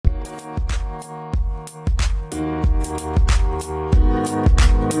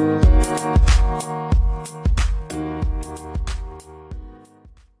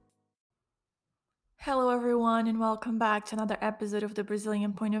welcome back to another episode of the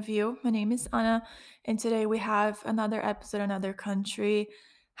Brazilian Point of View. My name is Anna, and today we have another episode, another country.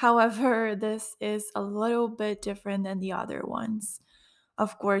 However, this is a little bit different than the other ones.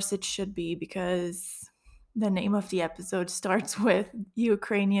 Of course, it should be because the name of the episode starts with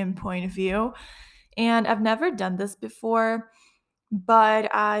Ukrainian point of view, and I've never done this before.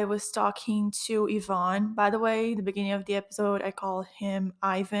 But I was talking to Ivan. By the way, the beginning of the episode, I called him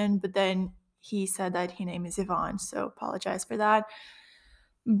Ivan, but then he said that his name is Ivan, so apologize for that.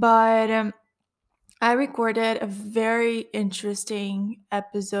 But I recorded a very interesting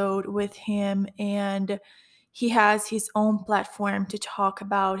episode with him, and he has his own platform to talk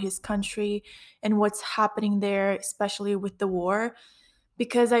about his country and what's happening there, especially with the war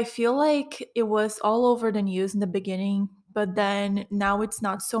because I feel like it was all over the news in the beginning, but then now it's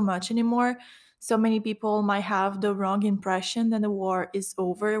not so much anymore. So many people might have the wrong impression that the war is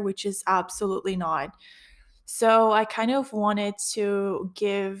over, which is absolutely not. So I kind of wanted to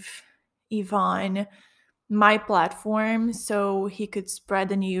give Ivan my platform so he could spread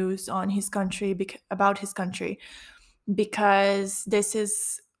the news on his country about his country because this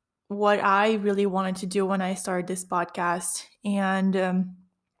is what I really wanted to do when I started this podcast. And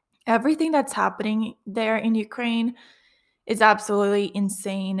everything that's happening there in Ukraine is absolutely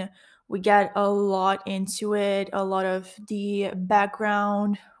insane. We get a lot into it, a lot of the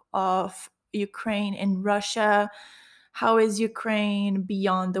background of Ukraine and Russia. How is Ukraine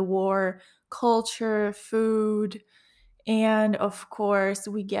beyond the war? Culture, food, and of course,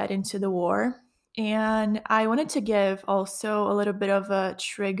 we get into the war. And I wanted to give also a little bit of a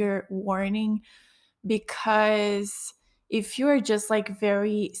trigger warning because if you're just like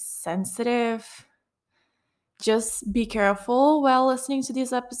very sensitive, just be careful while listening to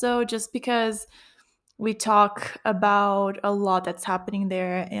this episode, just because we talk about a lot that's happening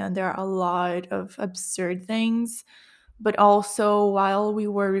there and there are a lot of absurd things. But also, while we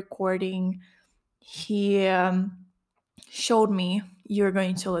were recording, he showed me, you're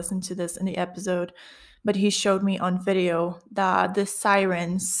going to listen to this in the episode, but he showed me on video that the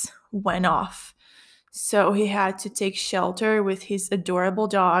sirens went off. So he had to take shelter with his adorable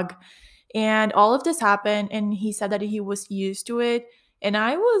dog. And all of this happened and he said that he was used to it. And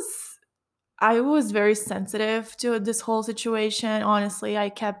I was very sensitive to this whole situation. Honestly, I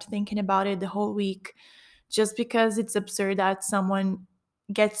kept thinking about it the whole week just because it's absurd that someone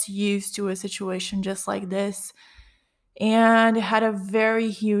gets used to a situation just like this. And it had a very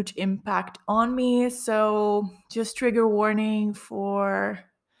huge impact on me. So, just trigger warning for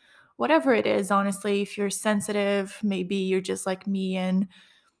whatever it is, honestly. If you're sensitive, maybe you're just like me and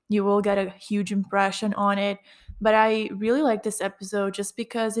you will get a huge impression on it. But I really like this episode just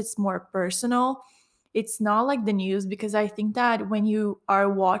because it's more personal. It's not like the news because I think that when you are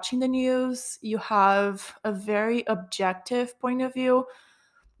watching the news, you have a very objective point of view.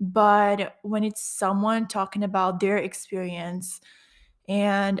 But when it's someone talking about their experience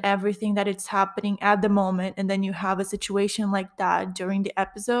and everything that it's happening at the moment, and then you have a situation like that during the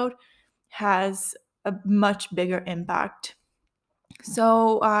episode, has a much bigger impact.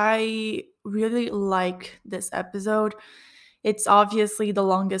 So I really like this episode. It's obviously the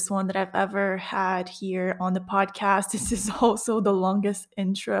longest one that I've ever had here on the podcast. This is also the longest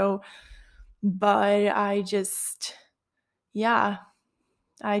intro, but yeah,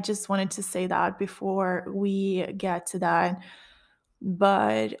 I just wanted to say that before we get to that.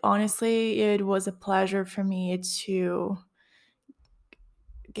 But honestly, it was a pleasure for me to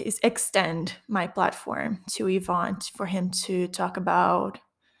extend my platform to Yvonne for him to talk about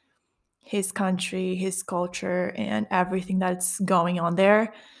his country, his culture, and everything that's going on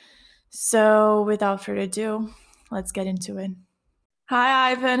there. So, without further ado, let's get into it.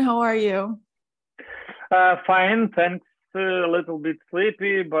 Hi, Ivan. How are you? Fine, thanks. A little bit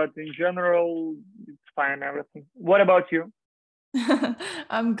sleepy, but in general, it's fine, everything. What about you?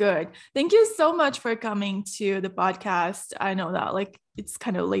 I'm good. Thank you so much for coming to the podcast. I know that like it's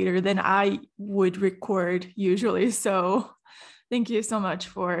kind of later than I would record usually. So thank you so much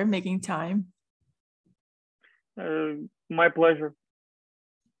for making time. My pleasure.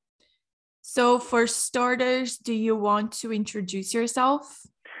 So for starters, do you want to introduce yourself?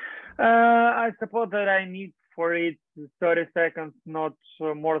 I suppose that I need for it 30 seconds, not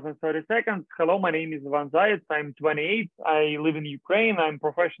more than 30 seconds. Hello, my name is Ivan Zaiets. I'm 28. I live in Ukraine. I'm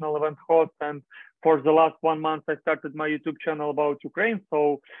professional event host, and for the last 1 month, I started my YouTube channel about Ukraine.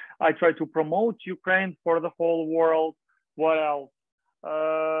 So I try to promote Ukraine for the whole world. What else?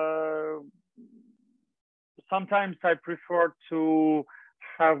 Sometimes I prefer to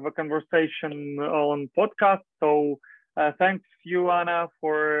have a conversation on podcast. So Thanks you, Anna,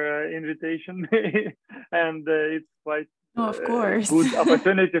 for invitation, and it's quite Oh, of course. good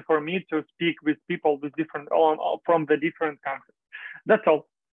opportunity for me to speak with people with different from the different countries. That's all.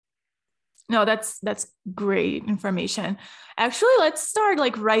 No, that's great information. Actually, let's start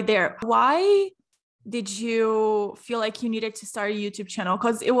like right there. Why did you feel like you needed to start a YouTube channel?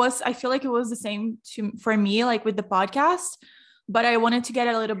 Because I feel like it was the same for me, like with the podcast, but I wanted to get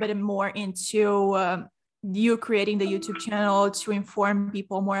a little bit more into you creating the YouTube channel to inform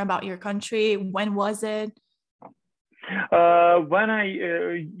people more about your country. When was it?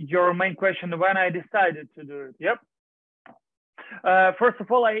 Your main question, when I decided to do it. Yep. First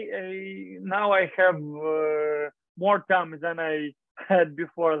of all, now I have more time than I had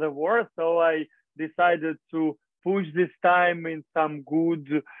before the war, so I decided to push this time in some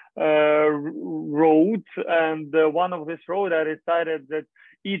good road. And one of this road, I decided that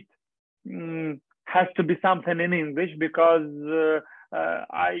it has to be something in English because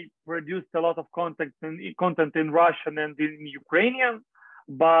I produced a lot of content in Russian and in Ukrainian,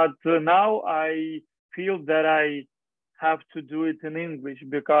 but now I feel that I have to do it in English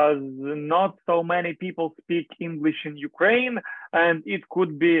because not so many people speak English in Ukraine, and it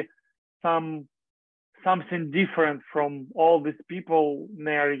could be something different from all these people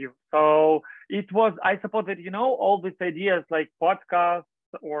near you. So it was, I suppose that, all these ideas like podcasts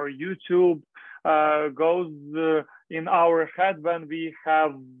or YouTube goes in our head when we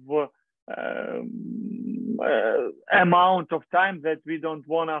have amount of time that we don't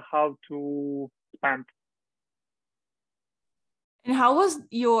want to have to spend. And how was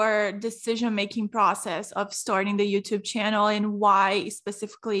your decision-making process of starting the YouTube channel, and why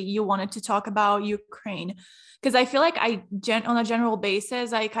specifically you wanted to talk about Ukraine? Because I feel like on a general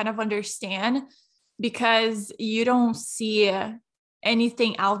basis, I kind of understand, because you don't see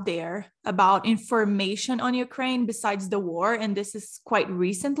anything out there about information on Ukraine besides the war, and this is quite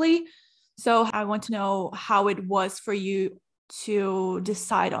recently. So I want to know how it was for you to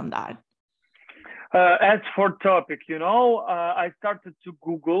decide on that. As for topic, I started to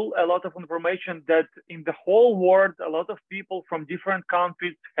Google a lot of information that in the whole world, a lot of people from different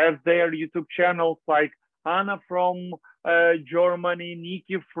countries have their YouTube channels, like Anna from Germany,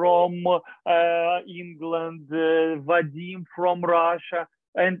 Nikki from England, Vadim from Russia,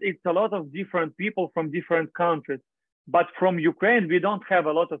 and it's a lot of different people from different countries. But from Ukraine, we don't have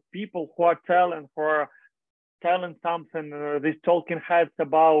a lot of people who are telling something, these talking heads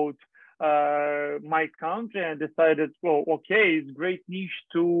about my country, and decided, well, okay, it's great niche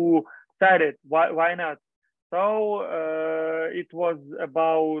to start it. Why not? So it was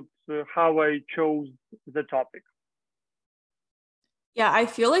about how I chose the topic. Yeah, I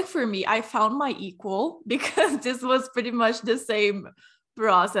feel like for me, I found my equal because this was pretty much the same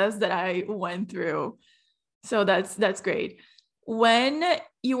process that I went through. So that's great. When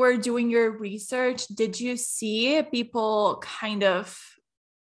you were doing your research, did you see people kind of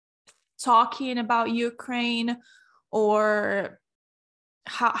talking about Ukraine, or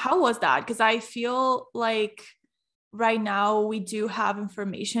how was that? Because I feel like right now we do have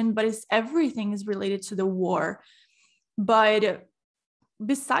information, but everything is related to the war. But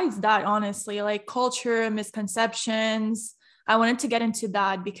besides that, honestly, like culture, misconceptions, I wanted to get into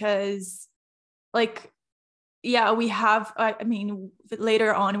that because, like, yeah, we have, I mean,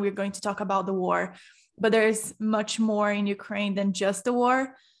 later on, we're going to talk about the war, but there's much more in Ukraine than just the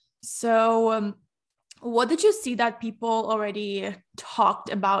war. So what did you see that people already talked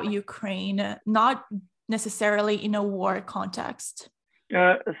about Ukraine, not necessarily in a war context?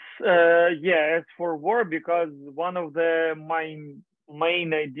 Yeah, as for war, because one of my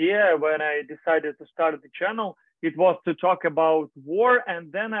main idea when I decided to start the channel, it was to talk about war,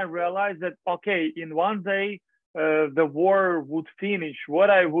 and then I realized that, okay, in one day, the war would finish. What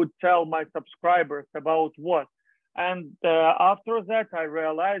I would tell my subscribers about what? And after that, I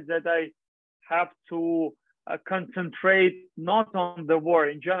realized that I have to concentrate not on the war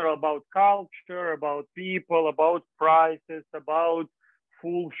in general, about culture, about people, about prices, about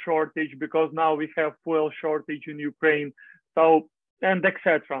fuel shortage, because now we have fuel shortage in Ukraine, so, and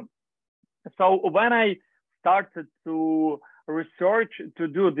etc. So when I started to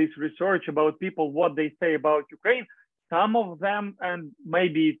do this research about people, what they say about Ukraine, some of them, and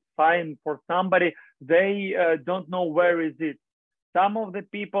maybe it's fine for somebody, they don't know where is it. Some of the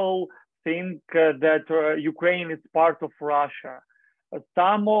people think that Ukraine is part of Russia.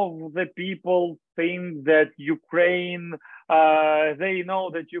 Some of the people think that Ukraine, they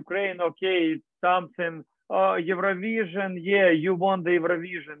know that Ukraine, okay, it's something, Eurovision, yeah, you won the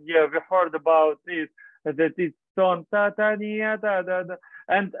Eurovision, yeah, we heard about this, that it's on ta ta da da da,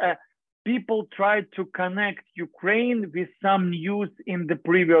 and people try to connect Ukraine with some news in the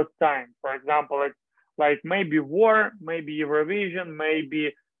previous time. For example, like maybe war, maybe Eurovision,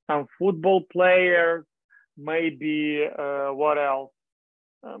 maybe some football players, maybe what else?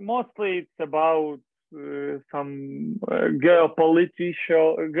 Mostly it's about some geopolitical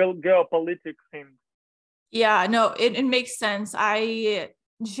things. Yeah, no, it makes sense. I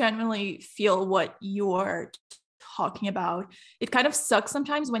genuinely feel what you're talking about. It kind of sucks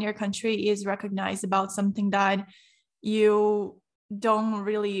sometimes when your country is recognized about something that you don't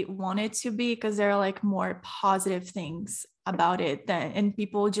really want it to be, because there are like more positive things about it than, and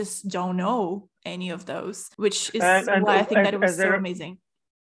people just don't know any of those, which is And why I think that it was so amazing.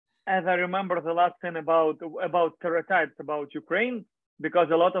 as I remember the last thing about stereotypes about Ukraine, because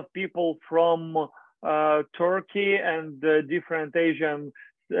a lot of people from Turkey and different Asian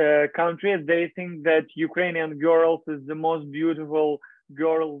countries, they think that Ukrainian girls is the most beautiful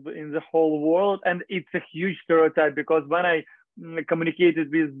girls in the whole world, and it's a huge stereotype. Because when I communicated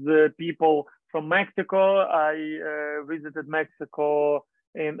with people from Mexico, I visited Mexico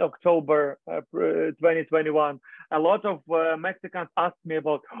in October 2021. A lot of Mexicans asked me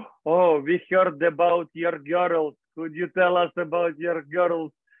about, oh, we heard about your girls. Could you tell us about your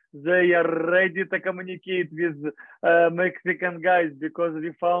girls? They are ready to communicate with Mexican guys because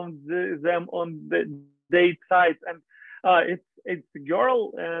we found them on the date sites. And it's a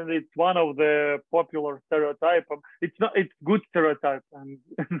girl, and it's one of the popular stereotype. It's good stereotype, and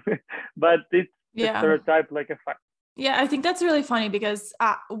but it's a Yeah. stereotype like a fact. Yeah, I think that's really funny because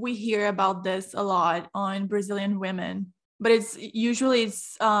we hear about this a lot on Brazilian women, but it's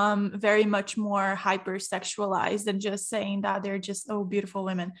very much more hypersexualized than just saying that they're just beautiful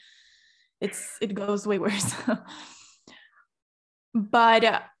women. It goes way worse. But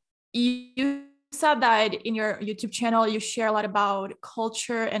you said that in your YouTube channel you share a lot about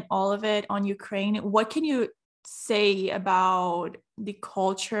culture and all of it on Ukraine. What can you say about the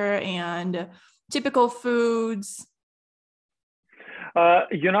culture and typical foods?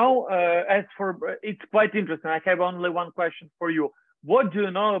 As for it's quite interesting. I have only one question for you. What do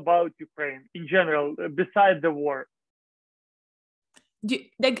you know about Ukraine in general, besides the war?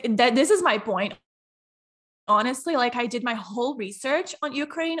 This is my point. Honestly, like I did my whole research on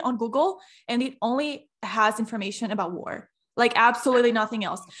Ukraine on Google, and it only has information about war, like absolutely nothing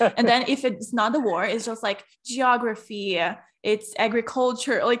else. And then if it's not the war, it's just like geography, it's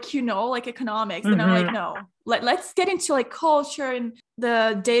agriculture, like like economics. And I'm like, no, let's get into like culture and the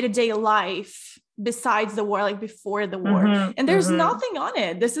day-to-day life besides the war, like before the war. And there's nothing on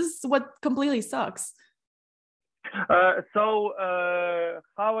it. This is what completely sucks.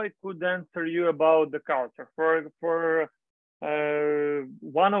 How I could answer you about the culture? For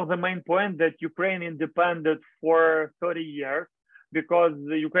one of the main points that Ukraine independent for 30 years, because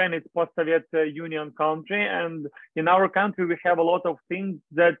Ukraine is post-Soviet Union country, and in our country we have a lot of things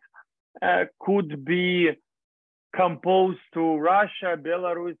that could be composed to Russia,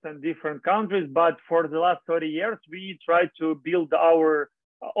 Belarus, and different countries. But for the last 30 years, we tried to build our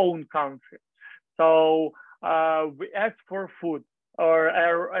own country. So as for food, or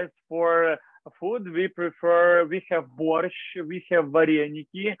as for food, we have borscht, we have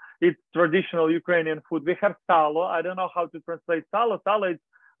vareniki. It's traditional Ukrainian food. We have salo. I don't know how to translate salo. Salo is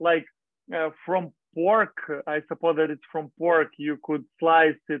like from pork. I suppose that it's from pork. You could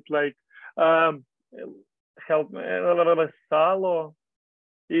slice it like, help me, salo.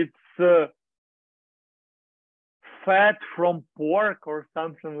 It's fat from pork or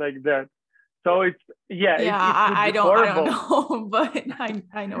something like that. So it's I don't know, but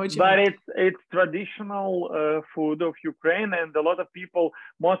I know what you mean. But it's traditional food of Ukraine, and a lot of people,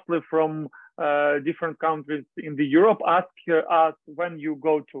 mostly from different countries in the Europe, ask us when you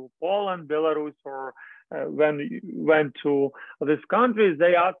go to Poland, Belarus, or when you went to these countries,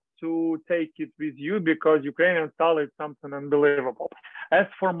 they ask to take it with you because Ukrainian style is something unbelievable. As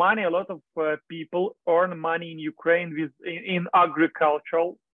for money, a lot of people earn money in Ukraine in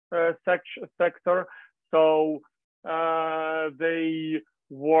agricultural sector. So they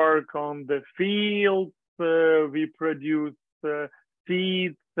work on the fields. We produce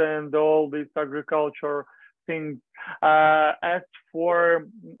seeds and all these agriculture things. As for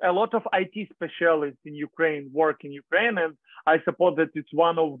a lot of IT specialists in Ukraine work in Ukraine, and I suppose that it's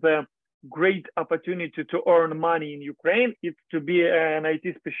one of the great opportunity to earn money in Ukraine. It's to be an IT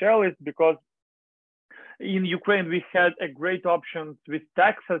specialist, because in Ukraine, we had a great option with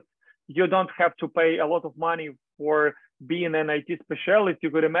taxes. You don't have to pay a lot of money for being an IT specialist. You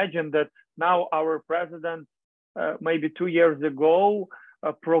could imagine that now our president, maybe 2 years ago,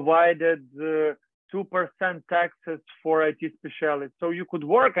 provided 2% taxes for IT specialists. So you could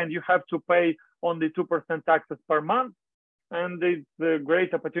work and you have to pay only 2% taxes per month. And it's a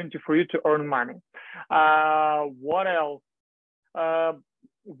great opportunity for you to earn money. What else? I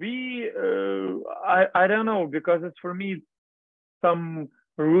don't know, because it's for me some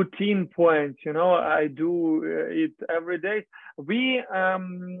routine points. I do it every day. We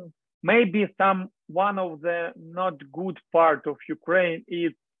maybe one of the not good part of Ukraine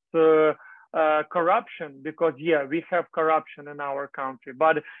is corruption, because we have corruption in our country,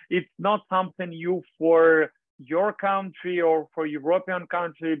 but it's not something new for your country or for European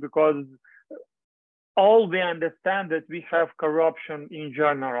country, because all we understand that we have corruption in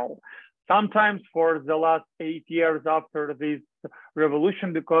general. Sometimes for the last 8 years after this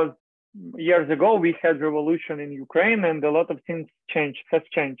revolution, because years ago we had revolution in Ukraine and a lot of things has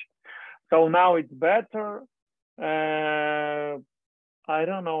changed. So now it's better. I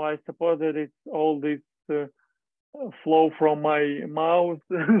don't know. I suppose that it's all this flow from my mouth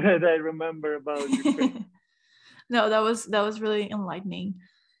that I remember about Ukraine. No, that was really enlightening.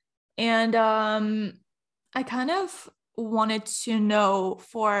 And I kind of wanted to know,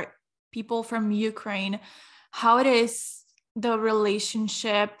 for people from Ukraine, how it is the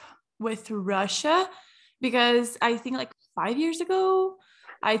relationship with Russia, because I think like 5 years ago,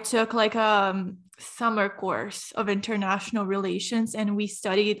 I took like a summer course of international relations, and we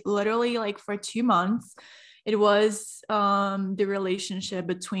studied literally like for 2 months. It was the relationship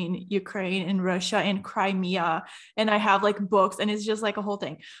between Ukraine and Russia and Crimea. And I have like books, and it's just like a whole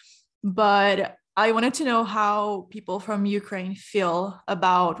thing. But I wanted to know how people from Ukraine feel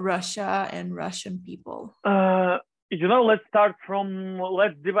about Russia and Russian people.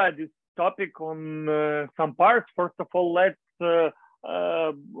 Let's divide this topic on some parts. First of all, let's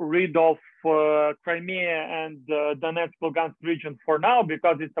read off Crimea and Donetsk, Lugansk region for now,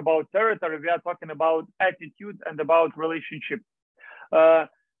 because it's about territory. We are talking about attitude and about relationships.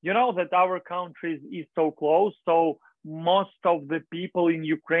 That our country is so close, so most of the people in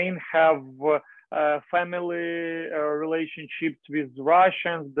Ukraine have family relationships with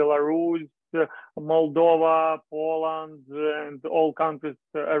Russians, Belarus, Moldova, Poland, and all countries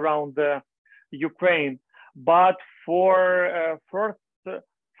around Ukraine. But for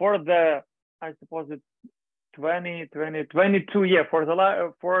I suppose it's 22 years, for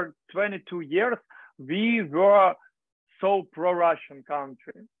 22 years, we were so pro-Russian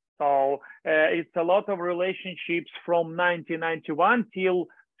country. So it's a lot of relationships from 1991 till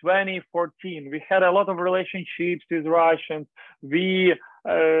 2014. We had a lot of relationships with Russians. We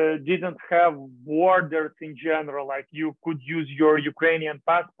didn't have borders in general. Like, you could use your Ukrainian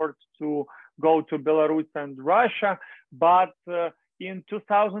passport to go to Belarus and Russia. But in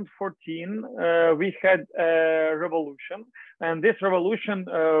 2014, we had a revolution. And this revolution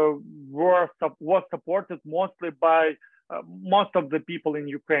was supported mostly by most of the people in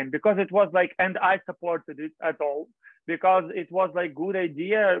Ukraine, because it was like, and I supported it at all, because it was like good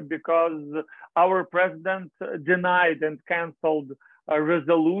idea, because our president denied and canceled a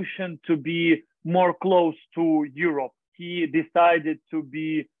resolution to be more close to Europe. He decided to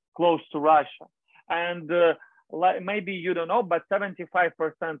be close to Russia. And maybe you don't know, but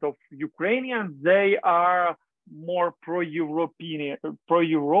 75% of Ukrainians, they are more pro-European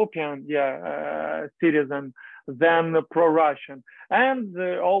citizen than pro-Russian. And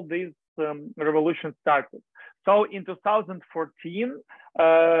all these revolution started. So in 2014,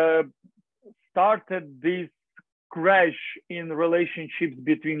 started this crash in relationships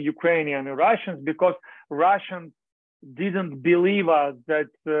between Ukrainian and Russians, because Russians didn't believe us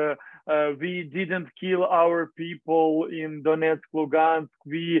that we didn't kill our people in Donetsk, Lugansk.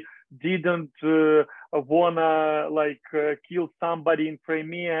 We didn't wanna kill somebody in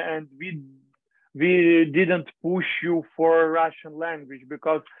Crimea, and we didn't push you for Russian language,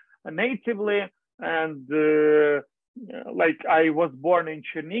 because natively, and I was born in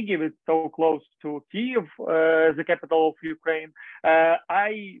Chernihiv, it's so close to Kiev, the capital of Ukraine.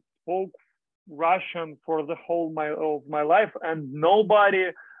 I spoke Russian for the whole of my life, and nobody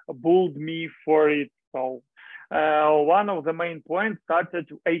bullied me for it. So one of the main points started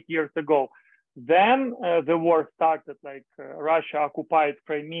 8 years ago. Then the war started, Russia occupied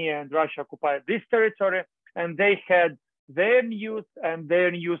Crimea and Russia occupied this territory, and they had their news, and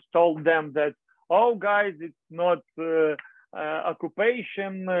their news told them that, oh guys, it's not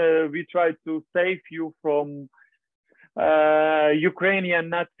occupation. We try to save you from Ukrainian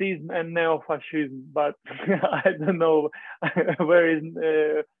Nazism and neo-fascism, but I don't know where is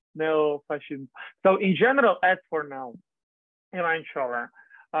neo-fascism. So in general, as for now, eventually,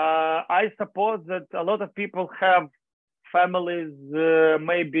 I suppose that a lot of people have families,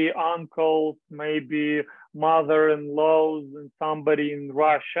 maybe uncles, maybe mother-in-laws, and somebody in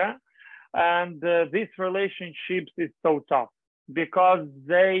Russia. And these relationships is so tough because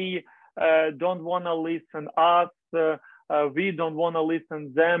they don't want to listen us. We don't want to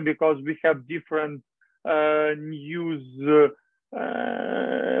listen them because we have different news.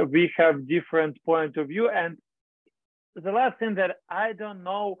 We have different point of view. And the last thing that I don't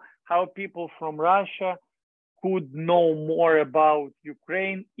know how people from Russia could know more about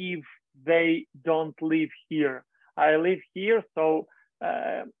Ukraine if they don't live here. I live here, so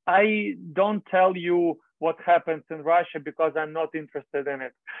I don't tell you what happens in Russia because I'm not interested in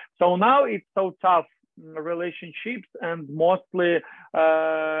it. So now it's so tough relationships, and mostly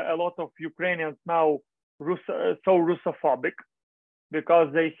a lot of Ukrainians now so Russophobic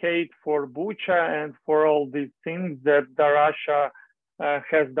because they hate for Bucha and for all these things that the Russia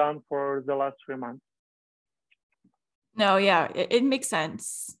has done for the last 3 months. No, yeah, it makes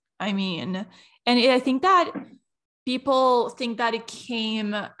sense. I mean, and I think that people think that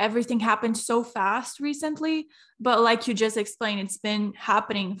everything happened so fast recently, but like you just explained, it's been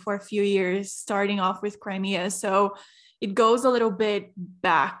happening for a few years, starting off with Crimea. So it goes a little bit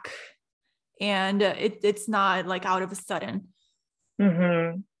back, and it's not like out of a sudden.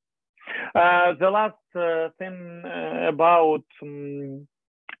 Mm-hmm. The last thing about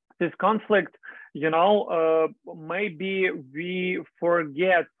this conflict, maybe we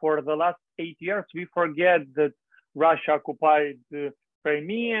forget for the last 8 years, we forget that Russia occupied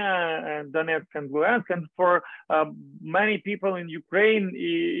Crimea and Donetsk and Luhansk, and for many people in Ukraine,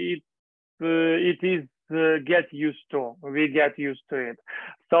 it is get used to. We get used to it.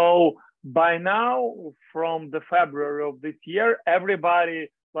 So by now, from the February of this year, everybody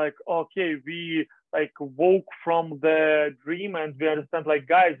like, okay, we like woke from the dream and we understand like,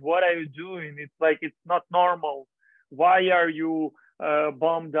 guys, what are you doing? It's like, it's not normal. Why are you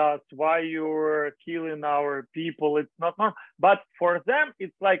bombed us? Why you're killing our people? It's not normal. But for them,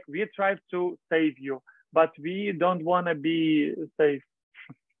 it's like, we try to save you, but we don't want to be safe.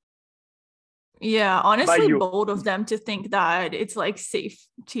 Yeah, honestly, bold of them to think that it's like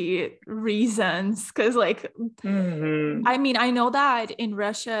safety reasons. Because like, I mean, I know that in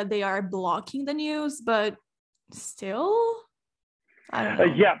Russia, they are blocking the news, but still, I don't know.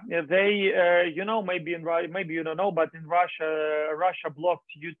 Yeah, they, maybe maybe you don't know, but in Russia, Russia blocked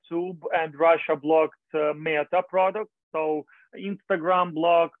YouTube and Russia blocked Meta products. So Instagram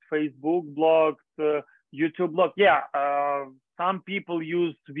blocked, Facebook blocked, YouTube blocked. Yeah, some people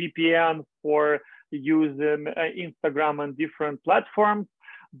used VPN for using Instagram and different platforms,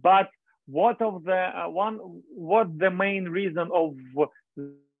 but what the main reason of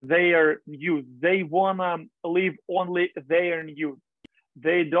their use? They wanna live only their news.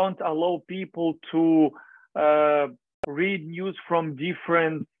 They don't allow people to read news from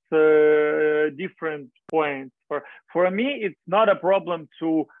different points. For me, it's not a problem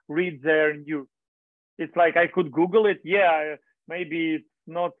to read their news. It's like I could Google it. Yeah, maybe it's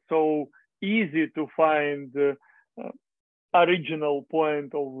not so easy to find original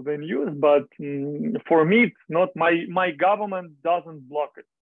point of the news, but for me, it's not. My government doesn't block it.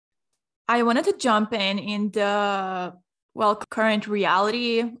 I wanted to jump in the current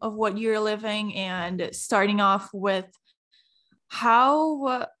reality of what you're living, and starting off with,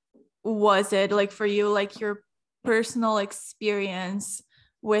 how was it like for you, like your personal experience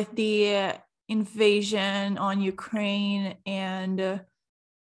with the invasion on Ukraine? And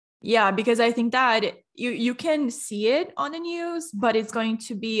yeah, because I think that you can see it on the news, but it's going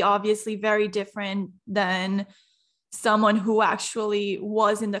to be obviously very different than someone who actually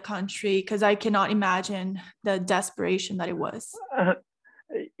was in the country, because I cannot imagine the desperation that it was.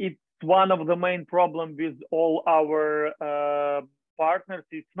 It's one of the main problems with all our partners.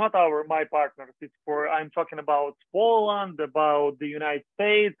 It's not my partners. It's I'm talking about Poland, about the United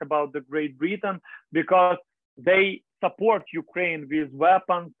States, about the Great Britain, because they support Ukraine with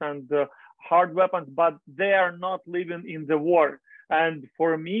weapons and hard weapons, but they are not living in the war. And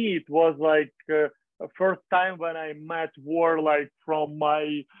for me, it was like first time when I met war like from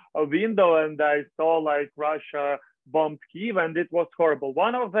my window, and I saw like Russia bombed Kiev, and it was horrible.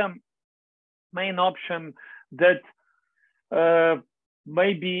 One of the main option that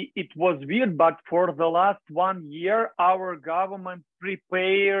maybe it was weird, but for the last 1 year, our government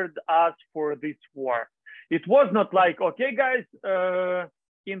prepared us for this war. It was not like, okay, guys,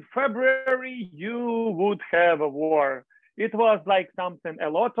 in February, you would have a war. It was like something, a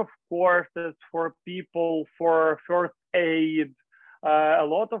lot of courses for people for first aid, a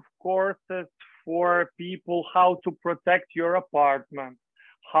lot of courses for people how to protect your apartment,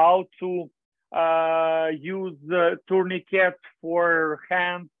 how to use tourniquets for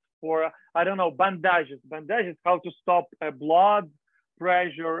hands, for, I don't know, bandages, how to stop blood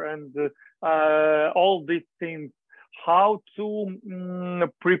pressure and all these things, how to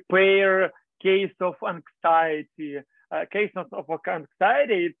prepare case of anxiety. Cases of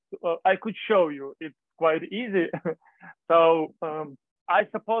anxiety, I could show you. It's quite easy. So I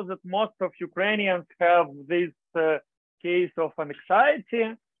suppose that most of Ukrainians have this case of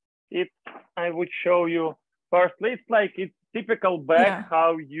anxiety. It, I would show you firstly. It's like it's typical bag Yeah.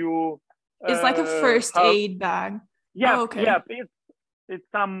 how you It's like a first how aid bag. yeah, Oh, yeah, okay. it's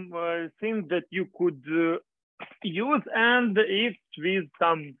some things that you could use, and it's with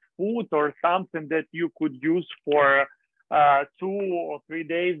some food or something that you could use for 2 or 3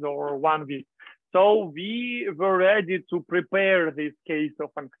 days or 1 week. So we were ready to prepare this case of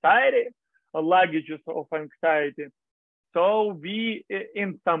anxiety, luggages of anxiety. So we,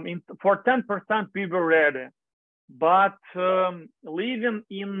 for 10%, we were ready. But living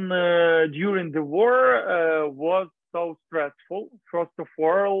in during the war was so stressful. First of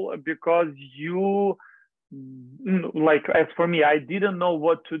all, because you, like, as for me, I didn't know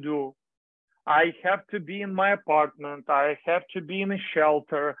what to do. I have to be in my apartment. I have to be in a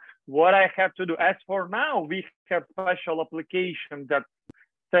shelter. What I have to do. As for now, we have special application that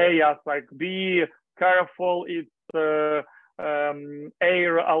say us like be careful. It's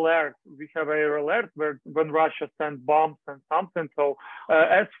air alert. We have air alert where when Russia sends bombs and something. So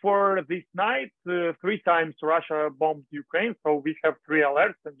as for this night, 3 times Russia bombed Ukraine. So we have 3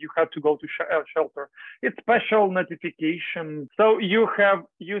 alerts, and you have to go to shelter. It's special notification. So you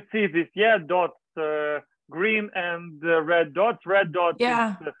see this dots, green and red dots. Red dots is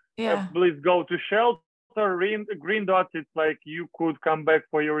Yeah. Yeah. please go to shelter. Green dot, it's like you could come back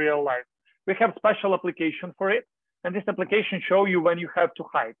for your real life. We have special application for it, and this application show you when you have to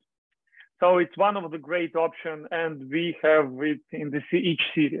hide. So it's one of the great option, and we have it in each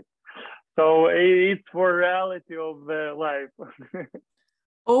city. So it's for reality of the life.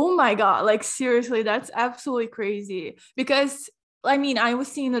 Oh my God. Like, seriously, that's absolutely crazy. Because, I mean, I was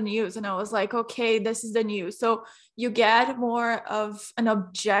seeing the news and I was like, okay, this is the news. So you get more of an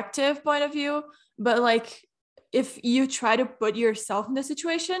objective point of view. But, like, if you try to put yourself in the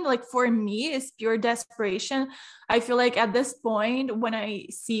situation, like for me, it's pure desperation. I feel like at this point, when I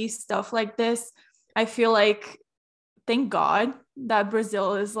see stuff like this, I feel like, thank God that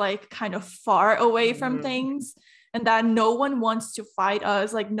Brazil is like kind of far away from things and that no one wants to fight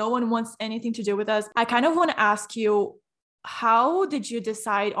us. Like, no one wants anything to do with us. I kind of want to ask you, how did you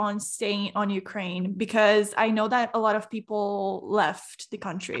decide on staying on Ukraine? Because I know that a lot of people left the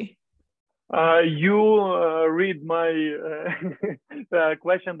country. You read my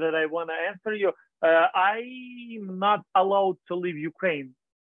question that I want to answer you. I'm not allowed to leave Ukraine.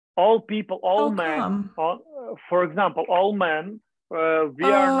 All people, all How men, come? for example, all men, we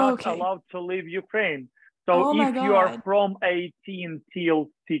are Oh, not okay. allowed to leave Ukraine. So Oh if my you are God. from 18 till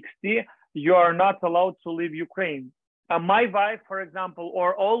 60, you are not allowed to leave Ukraine. My wife, for example,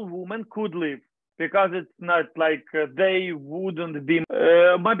 or all women could leave because it's not like they wouldn't be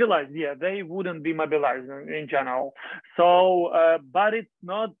mobilized. Yeah, they wouldn't be mobilized in general. So, but it's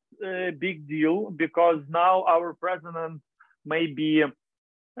not a big deal because now our president maybe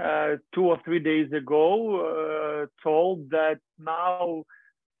 2 or 3 days ago told that now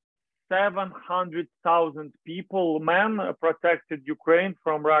 700,000 people, men, protected Ukraine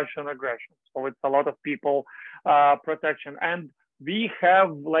from Russian aggression. So it's a lot of people protection. And we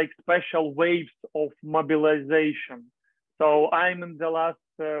have like special waves of mobilization. So I'm in the last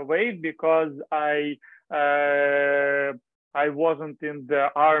wave because I wasn't in the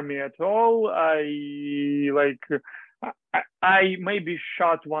army at all. I maybe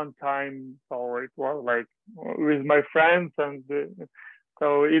shot one time, so it was like with my friends, and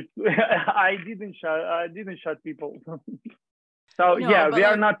so it I didn't shot people. So No, yeah, but we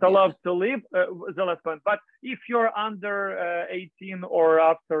are like, not yeah. allowed to leave the last point. But if you're under 18 or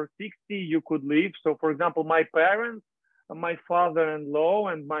after 60, you could leave. So for example, my parents, my father-in-law,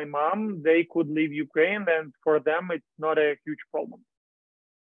 and my mom, they could leave Ukraine, and for them, it's not a huge problem.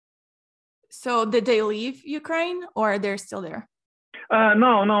 So did they leave Ukraine or they're still there?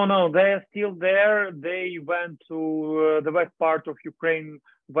 No, no, no. They're still there. They went to the west part of Ukraine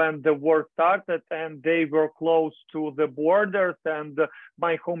when the war started, and they were close to the borders. And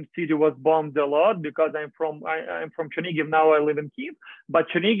my home city was bombed a lot because I'm from Chernigiv. Now I live in Kiev, but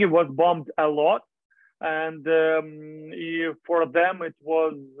Chernigiv was bombed a lot, and for them it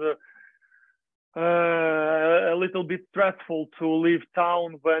was a little bit stressful to leave town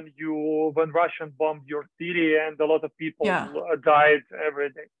when Russian bombed your city, and a lot of people Yeah. died every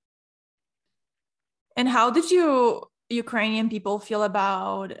day. And how did you Ukrainian people feel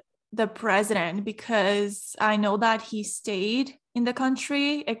about the president? Because I know that he stayed in the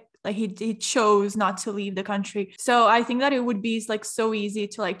country, like he chose not to leave the country. So I think that it would be like so easy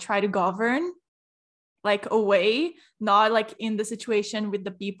to like try to govern like away, not like in the situation with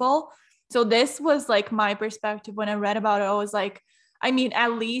the people. So this was like my perspective when I read about it. I was like, I mean,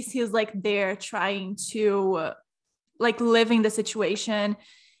 at least he's like there trying to like living the situation.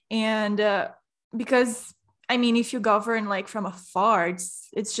 And because I mean, if you govern like from afar,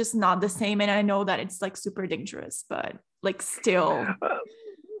 it's just not the same. And I know that it's like super dangerous, but like still.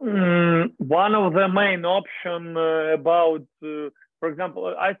 One of the main option about, for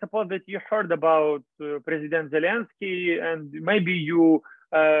example, I suppose that you heard about President Zelensky, and maybe you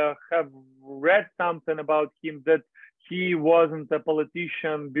have read something about him that he wasn't a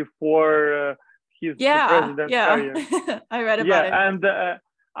politician before his Yeah, president yeah. career. I read about Yeah, it. and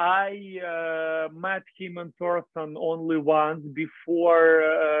I met him in person only once before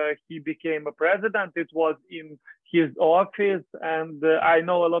he became a president. It was in his office, and I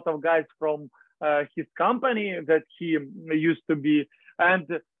know a lot of guys from his company that he used to be. And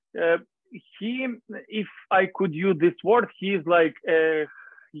he, if I could use this word, he is like a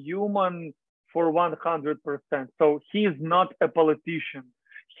human for 100%. So he is not a politician.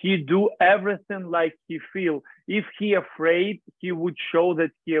 He do everything like he feel. If he afraid, he would show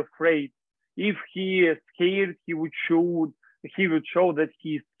that he afraid. If he is scared, he would show that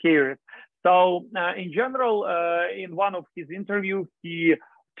he is scared. So in general, in one of his interviews, he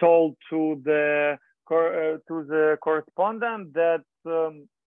told to the correspondent that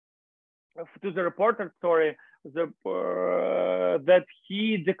to the reporter, sorry, that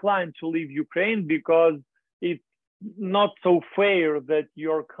he declined to leave Ukraine because it's not so fair that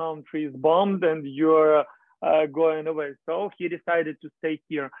your country is bombed and you're going away. So he decided to stay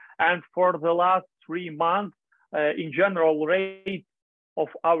here. And for the last 3 months, in general, rate of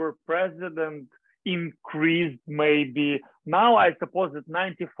our president increased maybe. Now I suppose that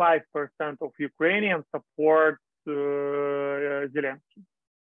 95% of Ukrainians support Zelensky.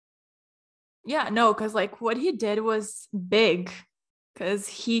 Yeah, no, because like what he did was big because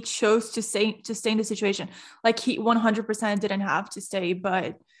he chose to stay in the situation. Like he 100% didn't have to stay,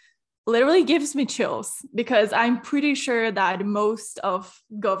 but literally gives me chills because I'm pretty sure that most of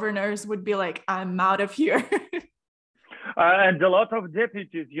governors would be like, I'm out of here. And a lot of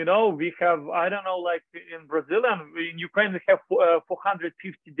deputies, we have, I don't know, like in Brazil and in Ukraine, we have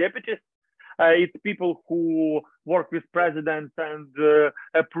 450 deputies. It's people who work with presidents and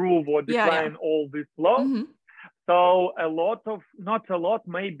approve or Yeah, yeah. decline all these laws. Hmm. So a lot of, not a lot,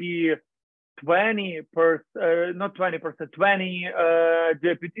 maybe not 20%, 20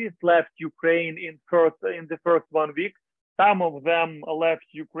 deputies left Ukraine in the first 1 week. Some of them left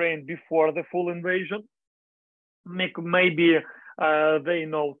Ukraine before the full invasion. Maybe they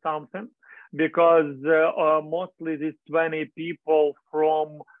know something because mostly these 20 people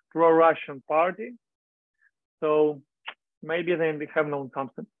from pro-Russian party. So maybe they have known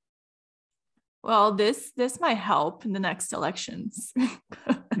something. Well, this might help in the next elections.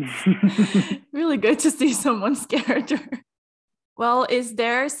 Really good to see someone's character. Well, is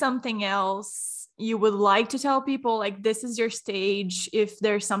there something else you would like to tell people? Like, this is your stage. If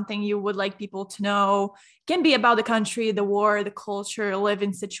there's something you would like people to know, it can be about the country, the war, the culture,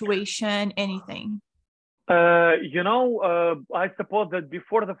 living situation, anything. I suppose that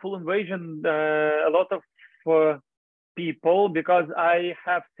before the full invasion, a lot of people, because I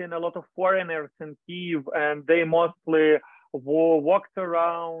have seen a lot of foreigners in Kiev, and they mostly walked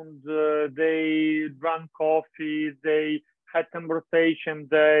around, they drank coffee, they had conversation,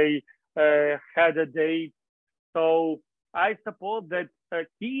 they had a date. So I suppose that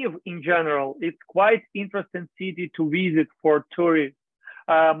Kiev in general, it's quite interesting city to visit for tourists.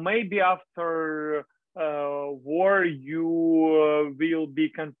 Maybe after war you will be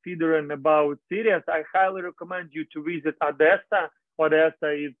considering about cities. I highly recommend you to visit Odessa. Odessa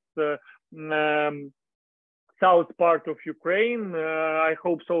is south part of Ukraine. I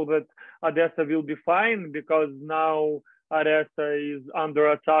hope so that Odessa will be fine because now Odessa is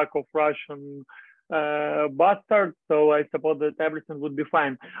under attack of Russian bastards. So I suppose that everything would be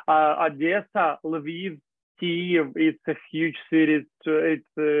fine. Odessa, Lviv, Kiev, it's a huge city.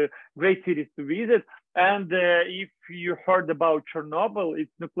 It's a great cities to visit. And if you heard about Chernobyl,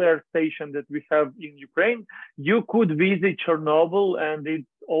 it's nuclear station that we have in Ukraine. You could visit Chernobyl, and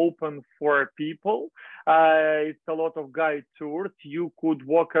it's open for people. It's a lot of guide tours. You could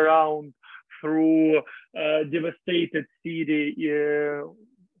walk around through devastated city.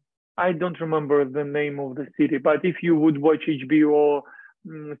 I don't remember the name of the city, but if you would watch HBO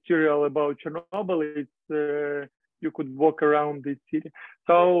serial about Chernobyl. You could walk around this city.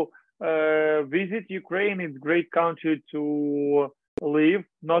 So visit Ukraine. It's a great country to live.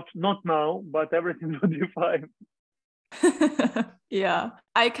 Not now, but everything will be fine. Yeah.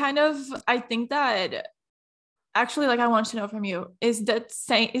 I think that actually, like, I want to know from you, is that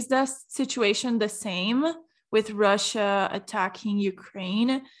situation the same with Russia attacking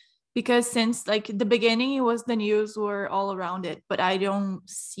Ukraine? Because since like the beginning, it was the news were all around it, but I don't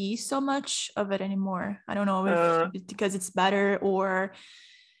see so much of it anymore. I don't know if it's because it's better or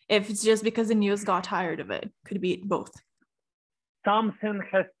if it's just because the news got tired of it. Could be both. Something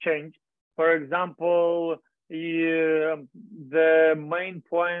has changed. For example, the main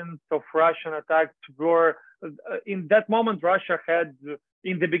points of Russian attacks were in that moment.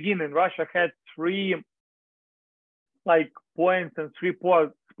 In the beginning, Russia had three like points and three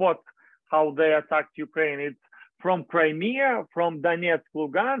spots how they attacked Ukraine. It's from Crimea, from Donetsk,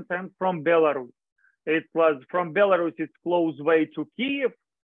 Lugansk, and from Belarus. It was from Belarus, it's close way to Kiev.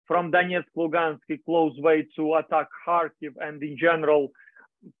 From Donetsk, Lugansk, it's close way to attack Kharkiv and in general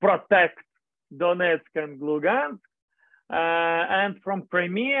protect Donetsk and Lugansk. And from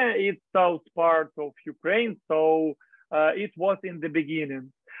Crimea, it's south part of Ukraine. So it was in the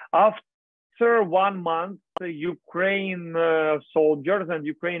beginning. After 1 month, Ukraine soldiers and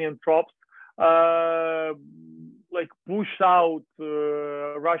Ukrainian troops like push out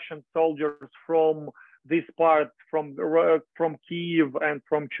Russian soldiers from this part, from Kiev and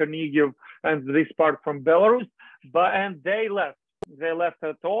from Chernihiv and this part from Belarus, and they left. They left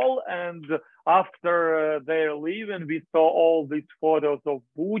at all, and after their leaving, we saw all these photos of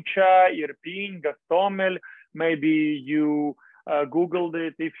Bucha, Irpin, Gostomel. Maybe you Googled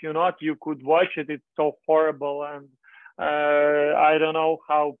it. If you're not, you could watch it. It's so horrible, and I don't know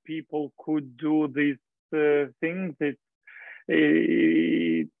how people could do these things.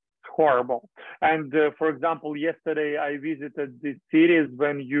 It's horrible. And for example, yesterday I visited this cities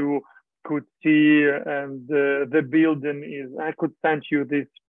when you could see, and the building is. I could send you this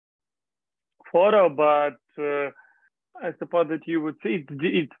photo, but I suppose that you would see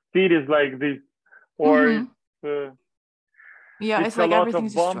it's cities like this, or it's. Yeah, it's a like lot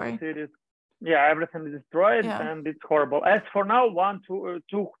everything's of bomb destroyed. cities. Yeah, everything is destroyed, and it's horrible. As for now,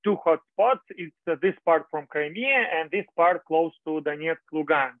 two hot spots. It's this part from Crimea and this part close to Donetsk,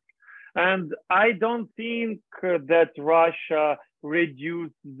 Lugansk. And I don't think that Russia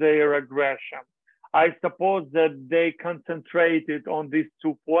reduced their aggression. I suppose that they concentrated on these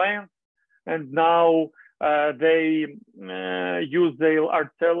 2 points, and now they use their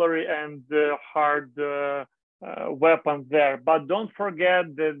artillery and hard weapons there. But don't forget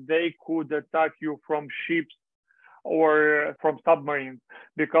that they could attack you from ships or from submarines,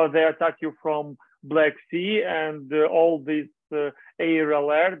 because they attack you from Black Sea, and all these air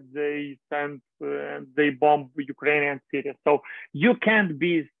alerts they send and they bomb Ukrainian cities. So you can't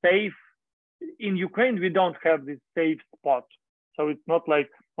be safe. In Ukraine, we don't have this safe spot. So it's not like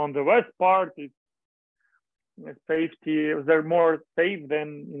on the west part, it's safety. They're more safe than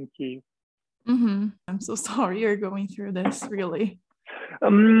in Kiev. I'm so sorry you're going through this, really.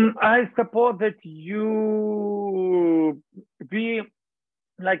 I suppose that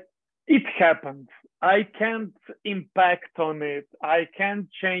it happened. I can't impact on it. I can't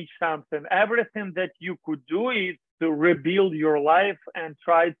change something. Everything that you could do is to rebuild your life and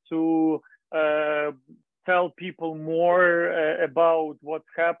try to tell people more about what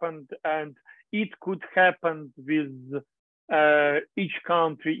happened. And it could happen with each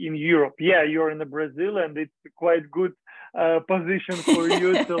country in Europe. Yeah, you're in Brazil, and it's quite good position for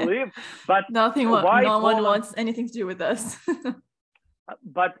you to live. But no one wants anything to do with us.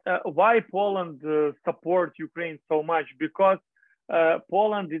 But why Poland support Ukraine so much? Because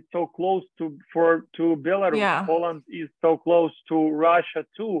Poland is so close to Belarus. Yeah. Poland is so close to Russia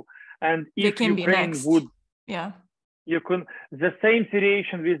too. And if Ukraine would, you can. The same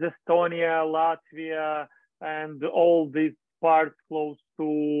situation with Estonia, Latvia, and all these parts close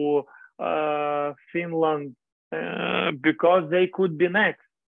to Finland, because they could be next.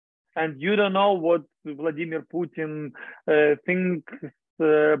 And you don't know what Vladimir Putin thinks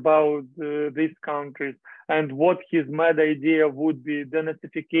about these countries, and what his mad idea would be: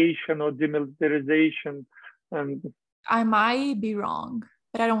 denazification or demilitarization. And I might be wrong,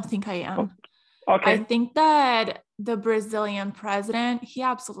 but I don't think I am. Okay. I think that the Brazilian president, he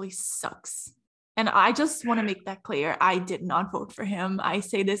absolutely sucks. And I just want to make that clear. I did not vote for him. I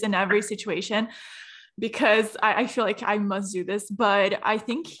say this in every situation because I feel like I must do this, but I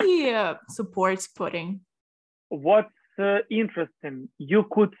think he supports Putin. What's interesting, you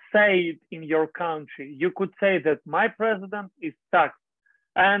could say it in your country. You could say that my president is sucks,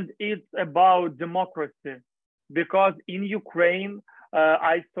 and it's about democracy. Because in Ukraine,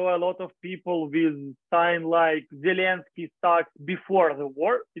 I saw a lot of people with sign like Zelensky sucks before the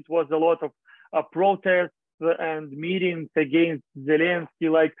war. It was a lot of protests and meetings against Zelensky,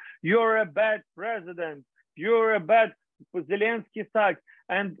 like, you're a bad president, you're a bad, Zelensky sucks.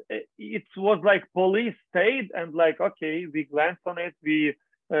 And it was like police state and like, okay, we glanced on it, we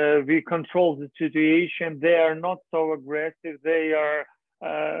control the situation. They are not so aggressive. They are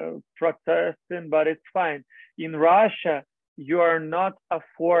protesting, but it's fine. In Russia, you are not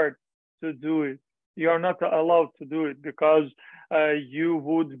afford to do it. You are not allowed to do it because you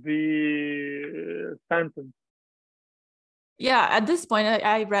would be sentenced. Yeah, at this point,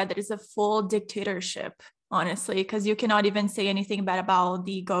 I read that it's a full dictatorship, honestly, because you cannot even say anything bad about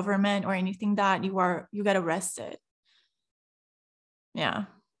the government or anything that you get arrested. Yeah.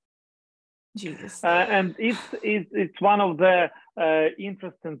 Jesus. And it's one of the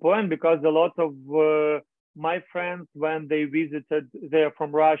interesting point because a lot of my friends, when they visited, they're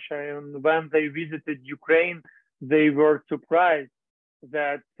from Russia, and when they visited Ukraine, they were surprised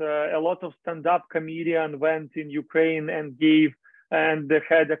that a lot of stand-up comedian went in Ukraine and gave and they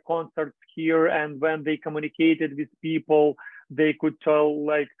had a concert here, and when they communicated with people, they could tell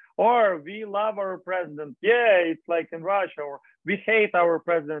like, or we love our president, yeah, it's like in Russia, or we hate our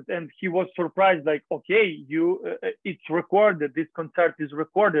president. And he was surprised, like, okay, it's recorded, this concert is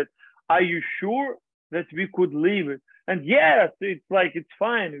recorded, are you sure that we could leave it? And yes, it's like, it's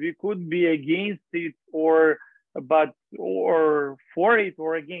fine, we could be against it or for it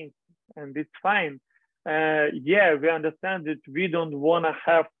or against it, and it's fine. Yeah, we understand that we don't want to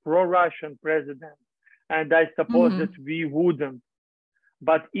have pro-Russian president, and I suppose that we wouldn't.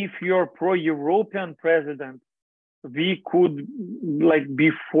 But if you're pro-European president, we could like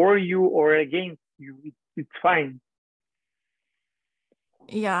be for you or against you. It's fine.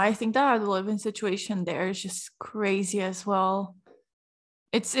 Yeah, I think that the living situation there is just crazy as well.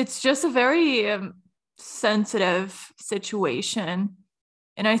 It's just a very sensitive situation.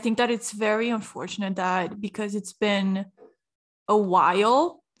 And I think that it's very unfortunate that because it's been a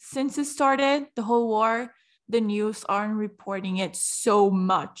while since it started, the whole war, the news aren't reporting it so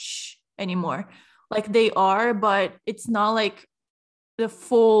much anymore. Like they are, but it's not like the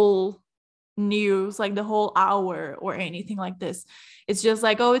full news, like the whole hour or anything like this. It's just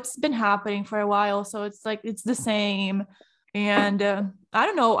like, oh, it's been happening for a while. So it's like, it's the same. And I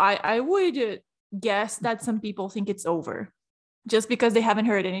don't know, I would guess that some people think it's over just because they haven't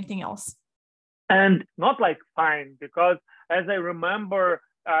heard anything else. And not like fine, because as I remember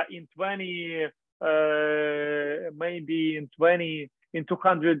in 208,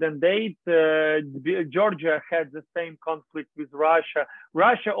 Georgia had the same conflict with Russia.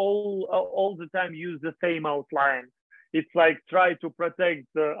 Russia all the time used the same outline. It's like, try to protect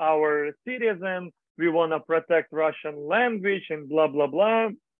our citizens. We want to protect Russian language and blah, blah,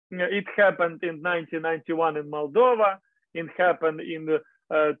 blah. It happened in 1991 in Moldova. It happened in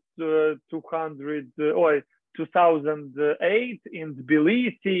 2008 in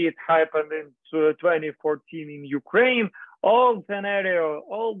Tbilisi. It happened in 2014 in Ukraine. All scenario,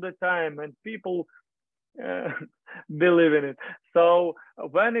 all the time, and people believe in it. So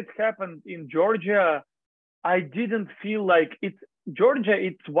when it happened in Georgia, I didn't feel like it's Georgia.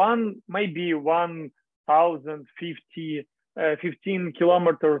 It's maybe 1,050 15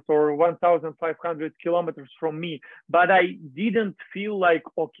 kilometers or 1,500 kilometers from me, but I didn't feel like,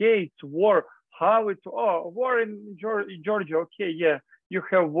 okay, it's war. How it's war in Georgia? Okay, yeah, you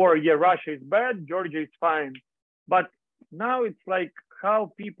have war. Yeah, Russia is bad, Georgia is fine. But now it's like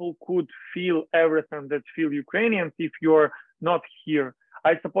how people could feel everything that feel Ukrainians if you're not here.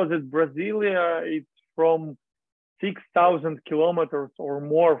 I suppose that Brasilia is from 6,000 kilometers or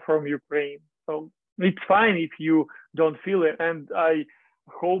more from Ukraine. So it's fine if you don't feel it. And I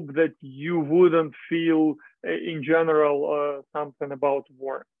hope that you wouldn't feel in general something about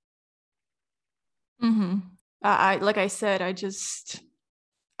war. Like I said,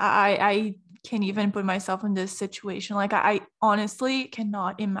 I can't even put myself in this situation. Like I honestly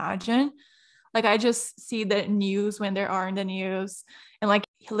cannot imagine. Like I just see the news when there are in the news and like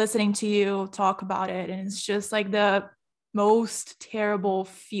listening to you talk about it. And it's just like the most terrible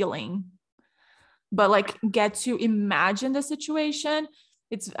feeling. But like get to imagine the situation.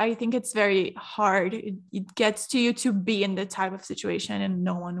 I think it's very hard. It gets to you to be in the type of situation and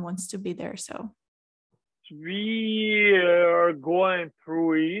no one wants to be there. So we are going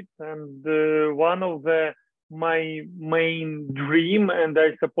through it, and one of my main dream, and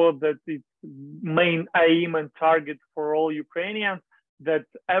I suppose that it's main aim and target for all Ukrainians, that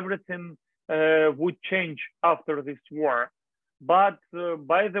everything would change after this war. But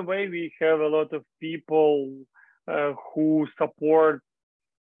by the way, we have a lot of people who support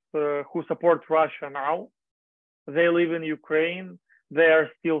Russia now. They live in Ukraine. They are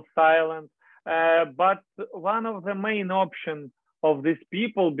still silent. But one of the main options of these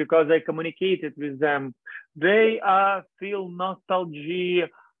people, because I communicated with them, they feel nostalgia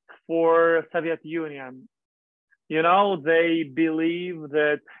for Soviet Union. You know, they believe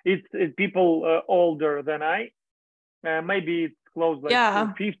that it's people older than I. Maybe it's close like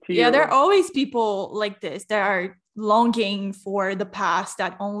Yeah. 50 Yeah, there are or always people like this that are longing for the past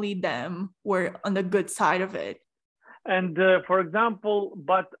that only them were on the good side of it. and for example,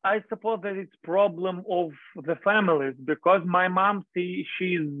 but I suppose that it's problem of the families because my mom,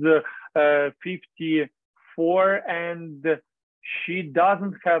 she's 54 and she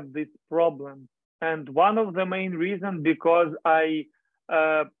doesn't have this problem. And one of the main reasons because I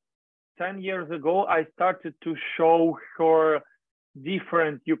 10 years ago, I started to show her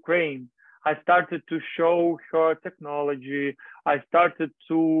different Ukraine. I started to show her technology. I started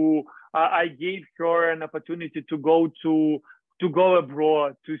to, I gave her an opportunity to go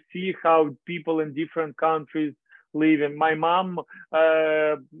abroad, to see how people in different countries live. And my mom,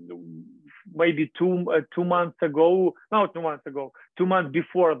 maybe 2 months ago, no, 2 months ago, 2 months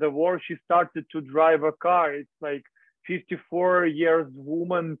before the war, she started to drive a car. It's like 54 years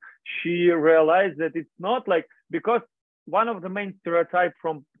woman, she realized that it's not like, because one of the main stereotypes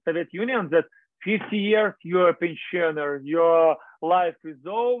from Soviet Union that 50 years you're a pensioner, your life is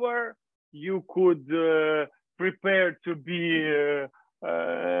over, you could prepare to be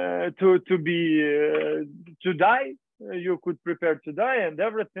to die, you could prepare to die and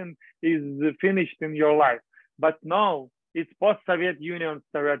everything is finished in your life. But no, it's post-Soviet Union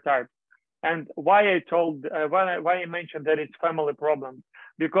stereotype. And why I mentioned that it's family problems,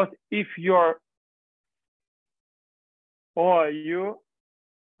 because if you're, or you,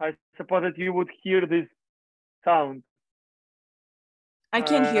 I suppose that you would hear this sound. I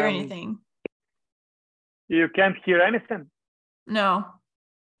can't hear anything. You can't hear anything? No.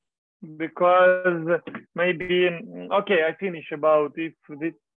 Because maybe, okay, I finish about if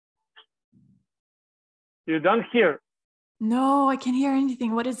this, you don't hear. No, I can't hear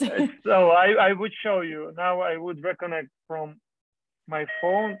anything. What is it? So I would show you. Now I would reconnect from my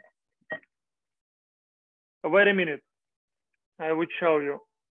phone. Wait a minute. I would show you.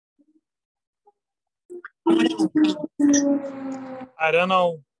 I don't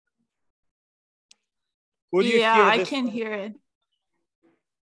know. Could you hear I can hear it.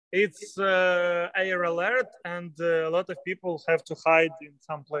 It's air alert, and a lot of people have to hide in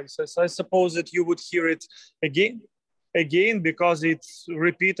some places. I suppose that you would hear it again because it's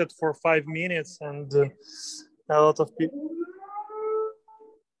repeated for 5 minutes, and a lot of people.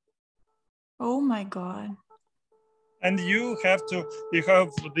 Oh my God. And you have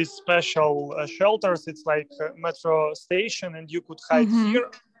these special shelters. It's like a metro station, and you could hide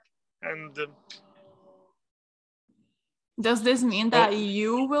here. And does this mean that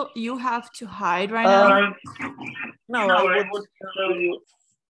you have to hide right now? No, I would tell you.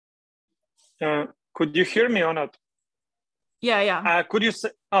 Could you hear me or not? Yeah. Could you say?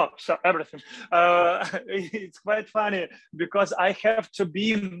 Oh, so everything. It's quite funny because I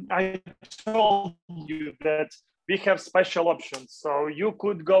told you that we have special options. So you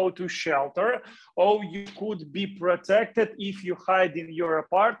could go to shelter, or you could be protected if you hide in your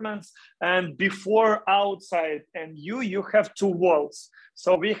apartments. And before outside, and you have 2 walls.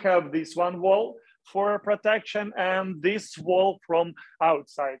 So we have this one wall for protection and this wall from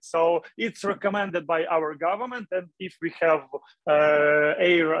outside. So it's recommended by our government. And if we have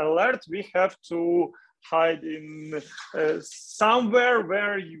air alert, we have to hide in somewhere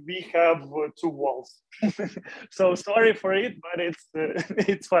where we have 2 walls. So sorry for it, but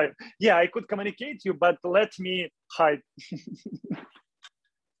it's fine. Yeah, I could communicate you, but let me hide.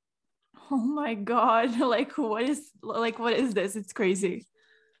 Oh my God! What is this? It's crazy.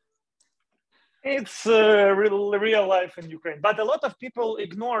 It's real life in Ukraine, but a lot of people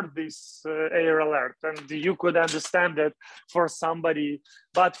ignore this air alert, and you could understand that for somebody.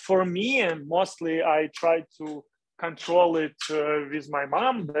 But for me, and mostly, I try to control it with my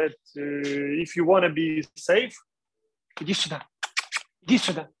mom. That if you want to be safe, иди сюда.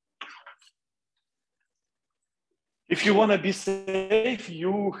 If you want to be safe,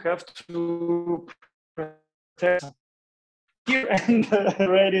 you have to protect here and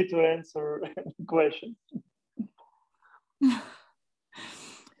ready to answer questions.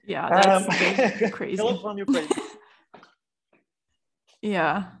 Yeah, that's crazy. Hello from Ukraine.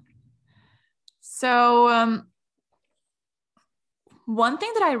 Yeah. So One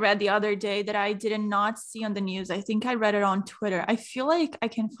thing that I read the other day that I did not see on the news, I think I read it on Twitter. I feel like I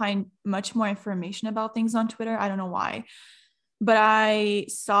can find much more information about things on Twitter. I don't know why. But I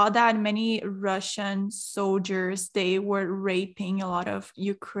saw that many Russian soldiers, they were raping a lot of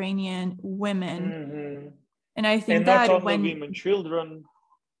Ukrainian women. Mm-hmm. And I And think not that only when, women, children.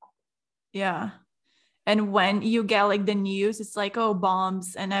 yeah. And when you get like the news, it's like, oh,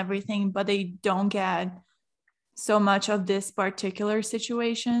 bombs and everything, but they don't get so much of this particular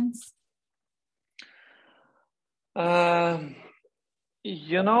situations. Um,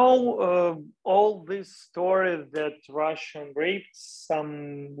 You know, all these stories that Russian raped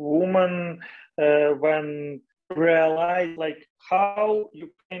some woman when realized like how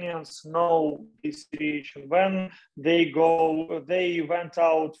Ukrainians know this situation when they went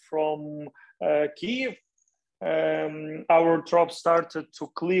out from Kiev. Our troops started to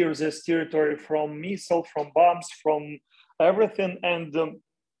clear this territory from missiles, from bombs, from everything, and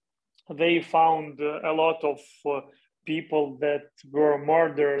they found a lot of people that were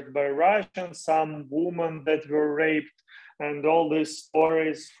murdered by Russians, some women that were raped, and all these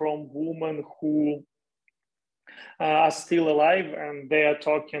stories from women who are still alive, and they are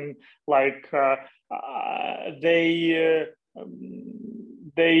talking like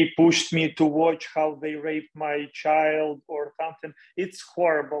they pushed me to watch how they raped my child or something. It's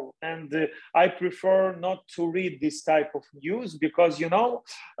horrible, and I prefer not to read this type of news because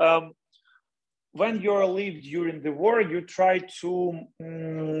when you're alive during the war, you try to,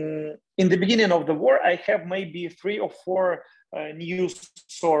 in the beginning of the war, I have maybe 3 or 4 news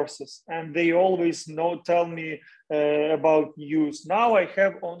sources, and they always tell me about news. Now I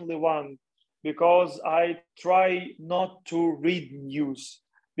have only one because I try not to read news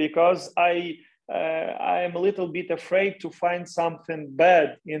because I'm a little bit afraid to find something bad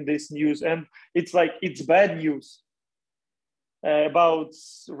in this news, and it's bad news about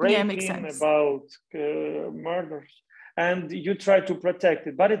Yeah, it makes raping, sense. about murders, and you try to protect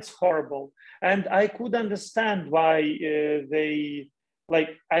it, but it's horrible. And I could understand why they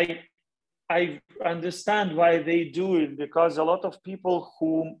like I understand why they do it because a lot of people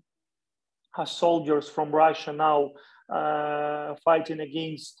who are soldiers from Russia now fighting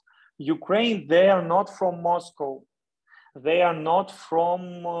against Ukraine, they are not from Moscow. They are not from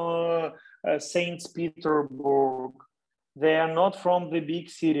Saint Petersburg. They are not from the big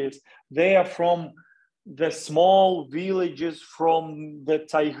cities. They are from the small villages from the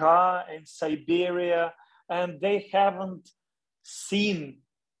taiga and Siberia, and they haven't seen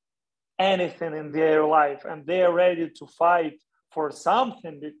anything in their life, and they are ready to fight for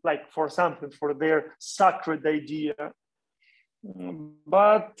something, for their sacred idea.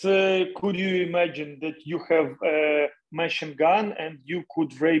 But could you imagine that you have a machine gun and you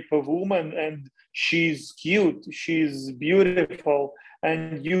could rape a woman and she's cute, she's beautiful,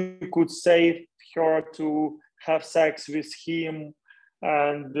 and you could save her to have sex with him,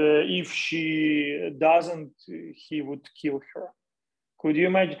 and if she doesn't, he would kill her. Could you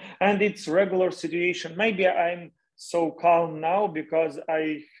imagine? And it's regular situation. Maybe I'm so calm now because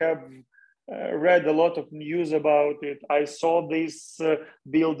I have read a lot of news about it. I saw these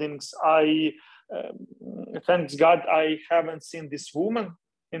buildings. Thanks God, I haven't seen this woman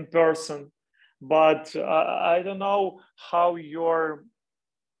in person, but I don't know how your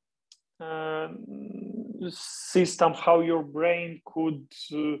system, how your brain could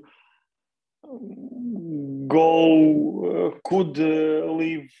could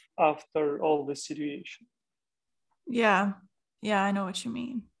live after all the situation. Yeah. Yeah, I know what you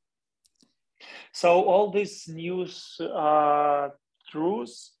mean. So all this news are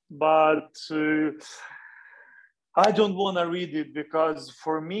truths, but I don't want to read it because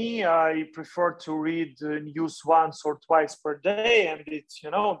for me, I prefer to read news once or twice per day, and it's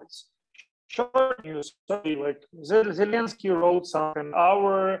short news. Sorry, like Zelensky wrote something.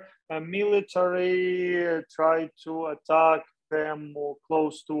 Our military tried to attack them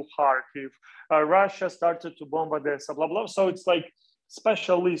close to Kharkiv. Russia started to bomb Odessa, blah, blah. So it's like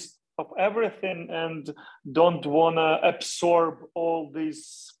special list of everything and don't want to absorb all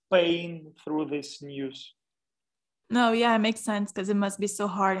this pain through this news. No, yeah, it makes sense because it must be so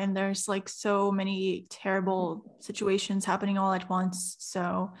hard and there's like so many terrible situations happening all at once.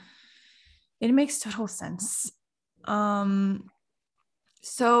 So it makes total sense.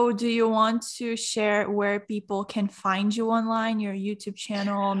 So do you want to share where people can find you online, your YouTube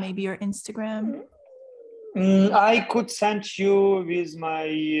channel, maybe your Instagram? I could send you with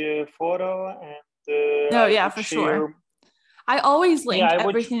my photo and No, I yeah, would for sure. share. I always Yeah, link I would.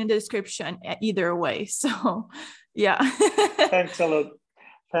 everything in the description either way. So yeah. Thanks a lot.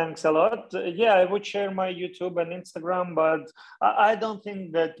 Thanks a lot. Yeah, I would share my YouTube and Instagram, but I don't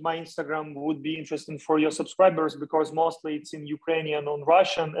think that my Instagram would be interesting for your subscribers because mostly it's in Ukrainian on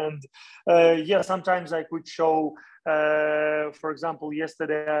Russian. And yeah, sometimes I could show, for example,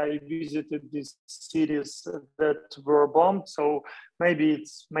 yesterday I visited these cities that were bombed. So maybe it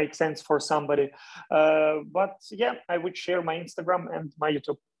makes sense for somebody. But yeah, I would share my Instagram and my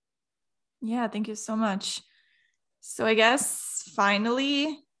YouTube. Yeah, thank you so much. So I guess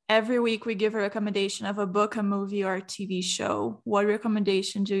finally, every week we give a recommendation of a book, a movie, or a TV show. What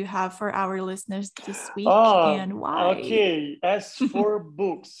recommendation do you have for our listeners this week and why? Okay. As for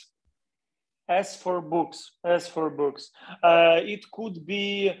books, it could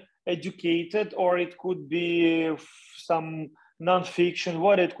be educated, or it could be some nonfiction.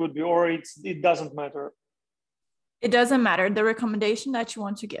 What it could be, or it doesn't matter. It doesn't matter. The recommendation that you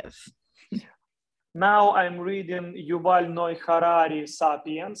want to give. Now I'm reading Yuval Noah Harari,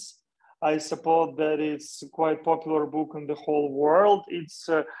 *Sapiens*. I suppose that it's quite popular book in the whole world. It's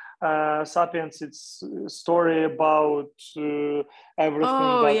 *Sapiens*. It's a story about everything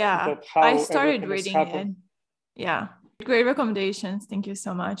Oh, yeah. that I how started everything has reading happened. it. Yeah. Great recommendations. Thank you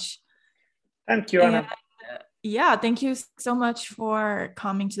so much. Thank you, And Anna. yeah, thank you so much for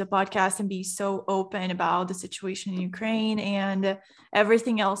coming to the podcast and be so open about the situation in Ukraine and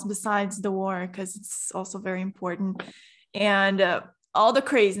everything else besides the war, because it's also very important. And all the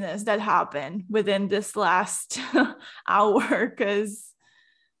craziness that happened within this last hour, because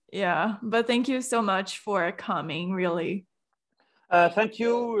yeah, but thank you so much for coming, really. Thank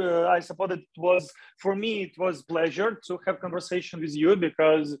you. I suppose it was, for me, it was pleasure to have conversation with you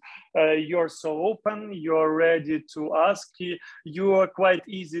because you're so open, you're ready to ask. You are quite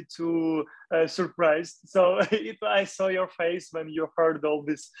easy to surprise. So I saw your face when you heard all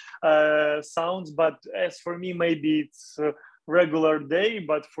these sounds. But as for me, maybe it's a regular day,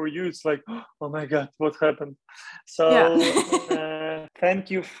 but for you, it's like, oh my God, what happened? Yeah. So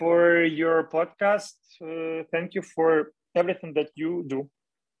thank you for your podcast. Thank you for everything that you do.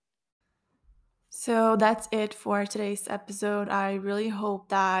 So that's it for today's episode. I really hope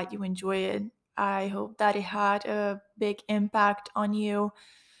that you enjoy it. I hope that it had a big impact on you.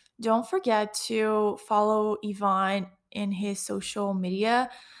 Don't forget to follow Ivan in his social media.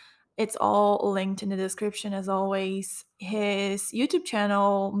 It's all linked in the description as always. His YouTube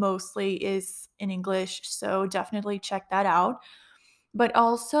channel mostly is in English, so definitely check that out. But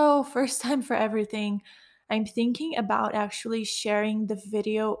also, first time for everything, I'm thinking about actually sharing the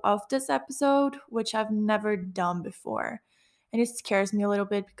video of this episode, which I've never done before. And it scares me a little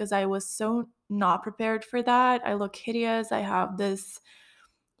bit because I was so not prepared for that. I look hideous. I have this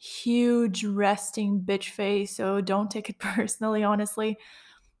huge resting bitch face, so don't take it personally, honestly.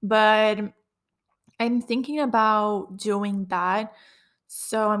 But I'm thinking about doing that.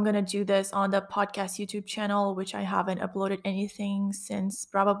 So I'm going to do this on the podcast YouTube channel, which I haven't uploaded anything since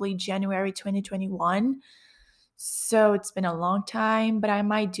probably January 2021. So it's been a long time, but I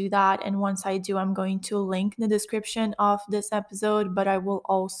might do that. And once I do, I'm going to link in the description of this episode, but I will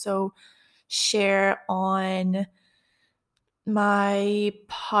also share on my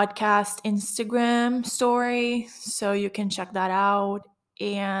podcast Instagram story. So you can check that out.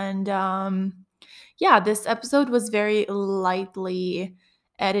 And yeah, this episode was very lightly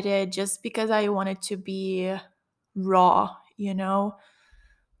edited just because I wanted to be raw, you know?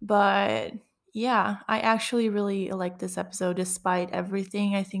 But yeah, I actually really like this episode despite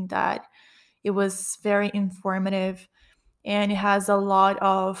everything. I think that it was very informative and it has a lot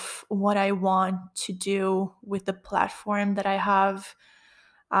of what I want to do with the platform that I have.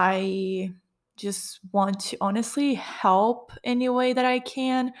 I just want to honestly help any way that I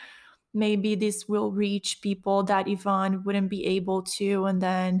can. Maybe this will reach people that Ivan wouldn't be able to, and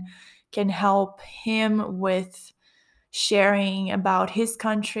then can help him with sharing about his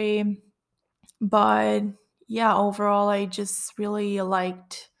country. But yeah, overall, I just really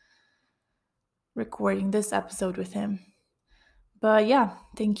liked recording this episode with him. But yeah,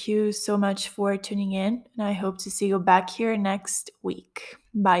 thank you so much for tuning in, and I hope to see you back here next week.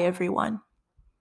 Bye, everyone.